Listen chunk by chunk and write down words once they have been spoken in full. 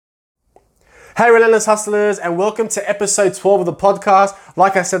Hey Relentless Hustlers, and welcome to episode 12 of the podcast.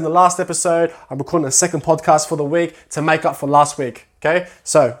 Like I said in the last episode, I'm recording a second podcast for the week to make up for last week, okay?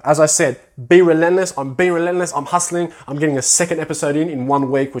 So, as I said, be relentless. I'm being relentless. I'm hustling. I'm getting a second episode in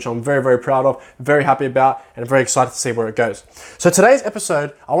 1 week, which I'm very, very proud of, very happy about, and very excited to see where it goes. So today's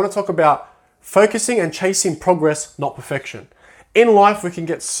episode, I want to talk about focusing and chasing progress, not perfection. In life, we can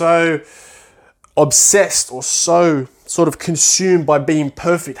get so obsessed or so sort of consumed by being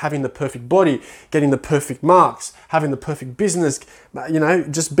perfect, having the perfect body, getting the perfect marks, having the perfect business,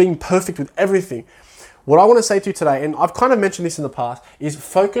 just being perfect with everything. What I want to say to you today, and I've kind of mentioned this in the past, is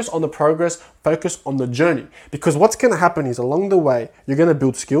focus on the progress, focus on the journey. Because what's going to happen is along the way, you're going to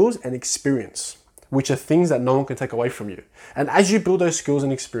build skills and experience, which are things that no one can take away from you. And as you build those skills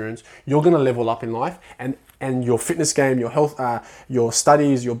and experience, you're going to level up in life, and your fitness game, your health, your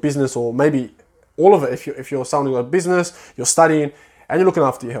studies, your business, or maybe all of it, if you're someone who's got a business, you're studying, and you're looking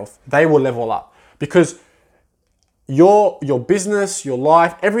after your health, they will level up. Because your business, your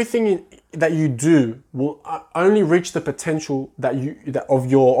life, everything that you do will only reach the potential of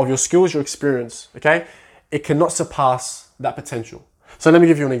your skills, your experience, okay? It cannot surpass that potential. So let me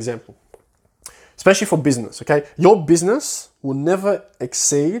give you an example. Especially for business, okay? Your business will never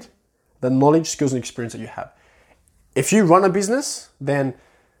exceed the knowledge, skills, and experience that you have. If you run a business, then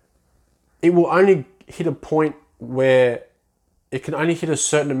it will only hit a point where it can only hit a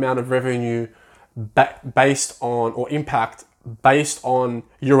certain amount of revenue based on, or impact based on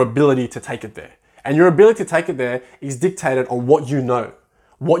your ability to take it there. And your ability to take it there is dictated on what you know,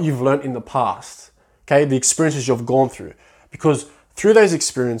 what you've learned in the past, okay? The experiences you've gone through. Because through those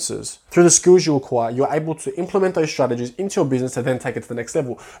experiences, through the skills you acquire, you're able to implement those strategies into your business to then take it to the next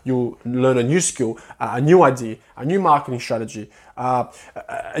level. You'll learn a new skill, a new idea, a new marketing strategy,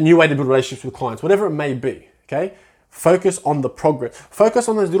 a new way to build relationships with clients, whatever it may be, okay? Focus on the progress. Focus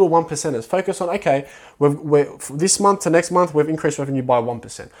on those little 1%ers. Focus on, okay, this month to next month, we've increased revenue by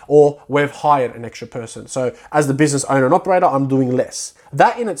 1%, or we've hired an extra person. So as the business owner and operator, I'm doing less.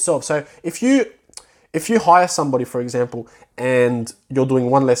 That in itself, so if you hire somebody, for example, and you're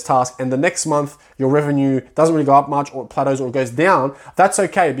doing one less task, and the next month your revenue doesn't really go up much, or it plateaus, or it goes down, that's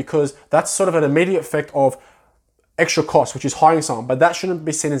okay, because that's sort of an immediate effect of extra cost, which is hiring someone. But that shouldn't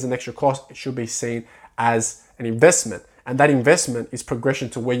be seen as an extra cost. It should be seen as an investment. And that investment is progression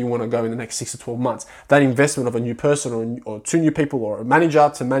to where you want to go in the next 6 to 12 months. That investment of a new person or 2 new people or a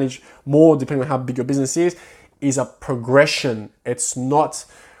manager to manage more, depending on how big your business is a progression. It's not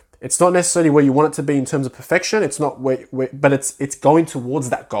necessarily where you want it to be in terms of perfection. It's not but it's going towards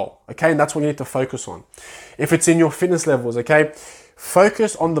that goal, okay? And that's what you need to focus on. If it's in your fitness levels, okay?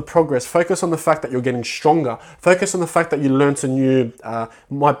 Focus on the progress. Focus on the fact that you're getting stronger. Focus on the fact that you learned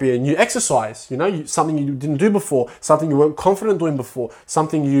might be a new exercise, something you didn't do before, something you weren't confident doing before,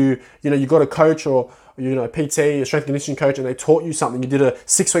 something you got a coach or PT, a strength and conditioning coach, and they taught you something. You did a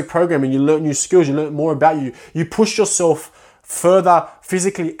 6-week program and you learned new skills. You learned more about you. You pushed yourself further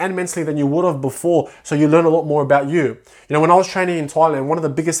physically and mentally than you would have before. So you learn a lot more about you. When I was training in Thailand, one of the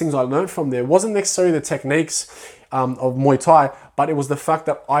biggest things I learned from there wasn't necessarily the techniques of Muay Thai, but it was the fact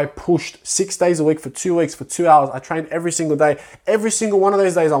that I pushed 6 days a week for 2 weeks, for 2 hours. I trained every single day. Every single one of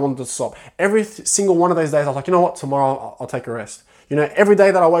those days I wanted to stop. Every single one of those days I was like, you know what, tomorrow I'll take a rest. Every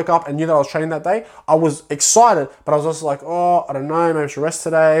day that I woke up and knew that I was training that day, I was excited, but I was also like, oh, I don't know, maybe I should rest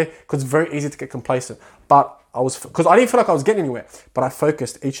today, because it's very easy to get complacent. But because I didn't feel like I was getting anywhere, but I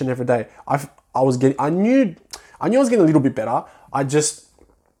focused each and every day. I knew I was getting a little bit better. I just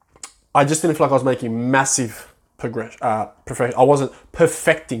didn't feel like I was making massive progression. I wasn't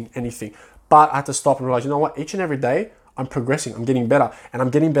perfecting anything, but I had to stop and realize, you know what? Each and every day, I'm progressing. I'm getting better, and I'm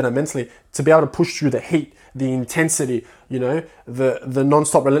getting better mentally to be able to push through the heat, the intensity, the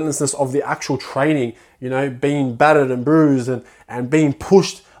non-stop relentlessness of the actual training. Being battered and bruised and being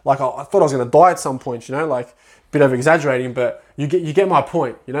pushed. Like I thought I was going to die at some point. Like a bit over exaggerating, but you get my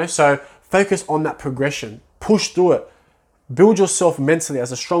point. So focus on that progression. Push through it. Build yourself mentally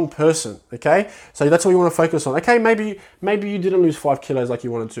as a strong person, okay? So that's what you want to focus on. Okay, maybe you didn't lose 5 kilos like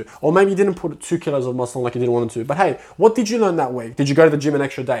you wanted to, or maybe you didn't put 2 kilos of muscle on like you didn't want to. But hey, what did you learn that week? Did you go to the gym an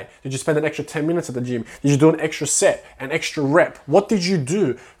extra day? Did you spend an extra 10 minutes at the gym? Did you do an extra set, an extra rep? What did you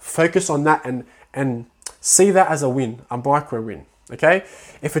do? Focus on that and see that as a win, a micro win, okay?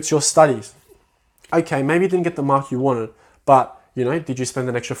 If it's your studies, okay, maybe you didn't get the mark you wanted, but did you spend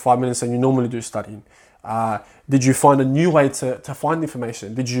an extra 5 minutes than you normally do studying? Did you find a new way to find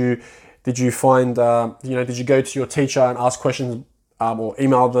information? Did you find, did you go to your teacher and ask questions or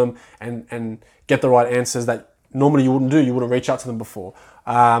email them and get the right answers that normally you wouldn't do. You wouldn't reach out to them before.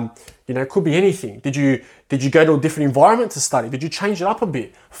 It could be anything. Did you go to a different environment to study? Did you change it up a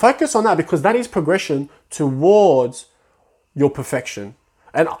bit? Focus on that, because that is progression towards your perfection.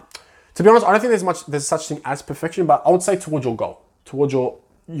 And to be honest, I don't think there's such thing as perfection, but I would say towards your goal, towards your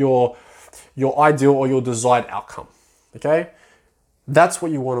ideal or your desired outcome. Okay, that's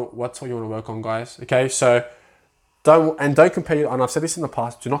what you want to work on, guys. Okay, so don't compare. And I've said this in the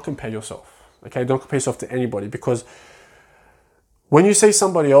past. Do not compare yourself. Okay, don't compare yourself to anybody, because when you see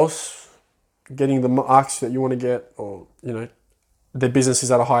somebody else getting the marks that you want to get, or their business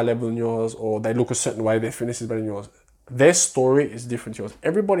is at a higher level than yours, or they look a certain way, their fitness is better than yours, their story is different to yours.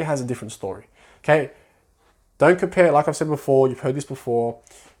 Everybody has a different story. Okay, don't compare. Like I've said before, you've heard this before,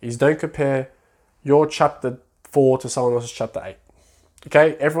 is don't compare your chapter 4 to someone else's chapter 8.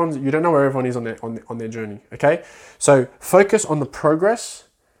 Okay, you don't know where everyone is on their journey. Okay, so focus on the progress,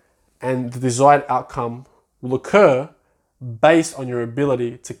 and the desired outcome will occur based on your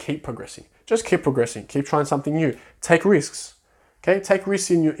ability to keep progressing. Just keep progressing. Keep trying something new. Take risks. Okay, take risks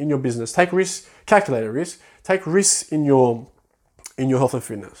in your business. Take risks. Calculate a risk. Take risks in your health and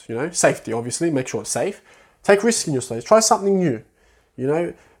fitness. Safety, obviously. Make sure it's safe. Take risks in your studies. Try something new.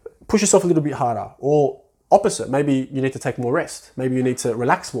 Push yourself a little bit harder. Or opposite, maybe you need to take more rest. Maybe you need to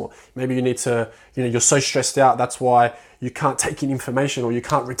relax more. Maybe you need to, you're so stressed out, that's why you can't take in information, or you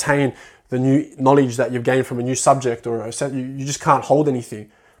can't retain the new knowledge that you've gained from a new subject, or you just can't hold anything.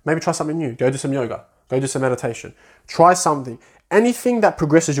 Maybe try something new. Go do some yoga. Go do some meditation. Try something. Anything that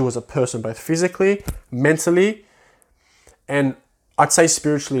progresses you as a person, both physically, mentally, and I'd say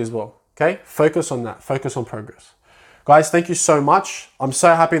spiritually as well. Okay? Focus on that. Focus on progress. Guys, thank you so much. I'm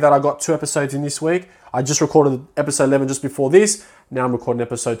so happy that I got 2 episodes in this week. I just recorded episode 11 just before this. Now I'm recording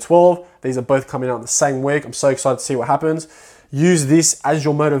episode 12. These are both coming out in the same week. I'm so excited to see what happens. Use this as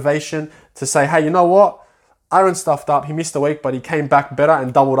your motivation to say, hey, you know what? Aaron stuffed up. He missed a week, but he came back better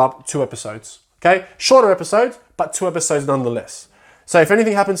and doubled up 2 episodes. Okay? Shorter episodes, but 2 episodes nonetheless. So if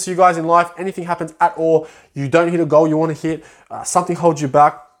anything happens to you guys in life, anything happens at all, you don't hit a goal you want to hit, something holds you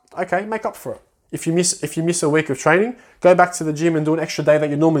back, okay, make up for it. If you miss a week of training, go back to the gym and do an extra day that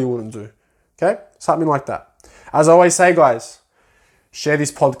you normally wouldn't do. Okay? Something like that. As I always say, guys, share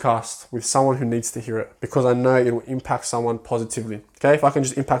this podcast with someone who needs to hear it, because I know it will impact someone positively. Okay? If I can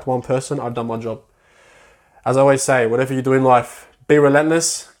just impact one person, I've done my job. As I always say, whatever you do in life, be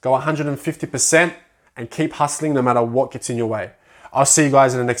relentless, go 150%, and keep hustling no matter what gets in your way. I'll see you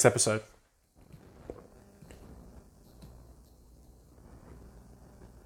guys in the next episode.